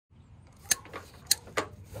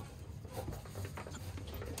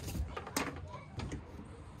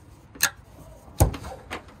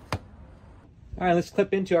All right, let's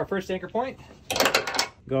clip into our first anchor point.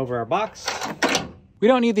 Go over our box. We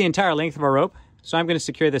don't need the entire length of our rope, so I'm going to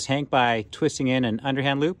secure this hank by twisting in an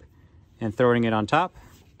underhand loop and throwing it on top.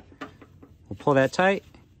 We'll pull that tight,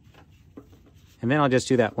 and then I'll just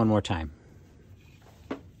do that one more time.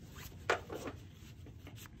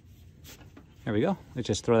 There we go. Let's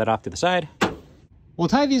just throw that off to the side. We'll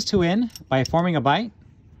tie these two in by forming a bight,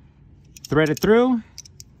 thread it through,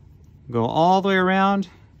 go all the way around,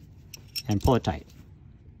 and pull it tight.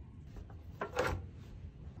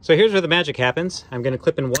 So here's where the magic happens. I'm going to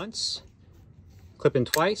clip in once, clip in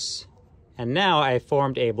twice, and now I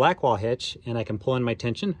formed a black wall hitch, and I can pull in my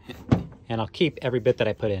tension, and I'll keep every bit that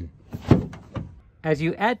I put in. As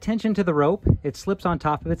you add tension to the rope, it slips on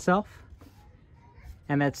top of itself,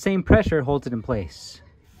 and that same pressure holds it in place.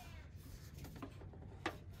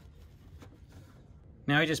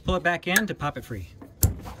 Now I just pull it back in to pop it free.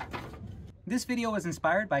 This video was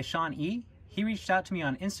inspired by Sean E. He reached out to me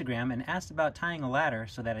on Instagram and asked about tying a ladder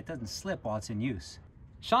so that it doesn't slip while it's in use.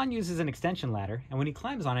 Sean uses an extension ladder, and when he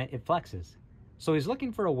climbs on it, it flexes. So he's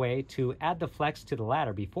looking for a way to add the flex to the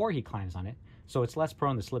ladder before he climbs on it, so it's less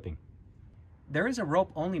prone to slipping. There is a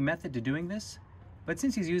rope-only method to doing this, but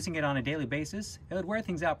since he's using it on a daily basis, it would wear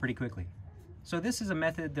things out pretty quickly. So this is a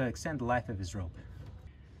method to extend the life of his rope.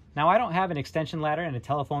 Now I don't have an extension ladder and a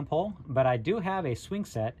telephone pole, but I do have a swing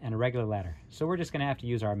set and a regular ladder, so we're just going to have to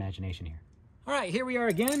use our imagination here. All right, here we are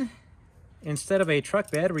again. Instead of a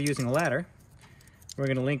truck bed, we're using a ladder. We're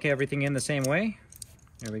going to link everything in the same way.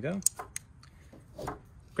 There we go.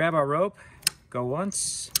 Grab our rope, go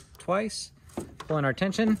once, twice, pull in our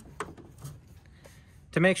tension.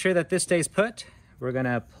 To make sure that this stays put, we're going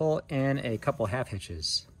to pull in a couple half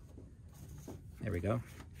hitches. There we go.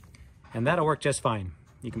 And that'll work just fine.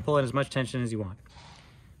 You can pull in as much tension as you want.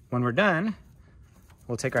 When we're done,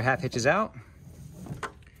 we'll take our half hitches out,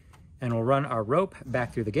 and we'll run our rope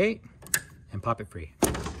back through the gate and pop it free.